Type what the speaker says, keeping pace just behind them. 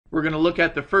We're going to look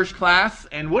at the first class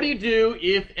and what do you do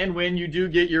if and when you do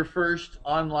get your first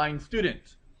online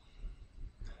student.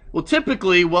 Well,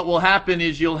 typically what will happen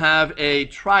is you'll have a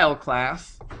trial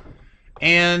class,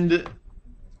 and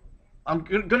I'm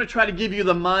going to try to give you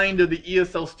the mind of the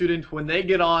ESL student when they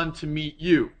get on to meet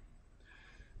you.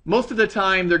 Most of the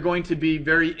time they're going to be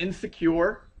very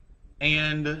insecure,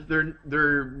 and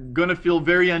they're going to feel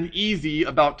very uneasy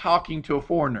about talking to a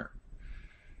foreigner.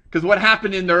 Because what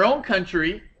happened in their own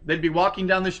country, they'd be walking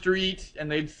down the street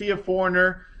and they'd see a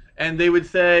foreigner and they would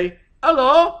say,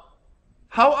 "Hello,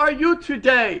 how are you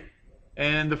today?"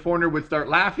 And the foreigner would start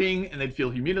laughing and they'd feel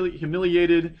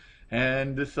humiliated,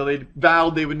 and so they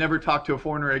vowed they would never talk to a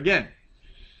foreigner again.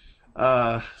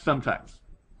 Sometimes.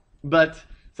 But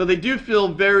so they do feel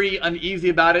very uneasy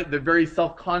about it. They're very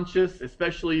self-conscious,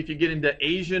 especially if you get into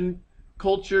Asian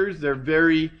cultures. They're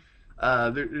very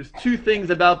there's two things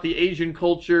about the Asian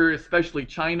culture, especially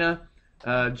China,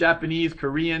 Japanese,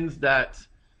 Koreans, that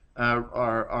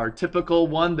are typical.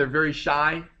 One, they're very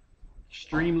shy,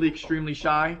 extremely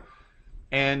shy.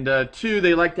 And two,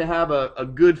 they like to have a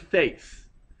good face.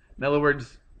 In other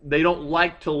words, they don't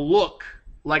like to look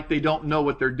like they don't know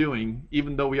what they're doing,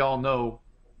 even though we all know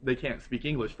they can't speak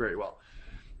English very well.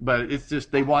 But it's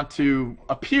just they want to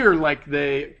appear like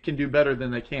they can do better than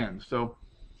they can. So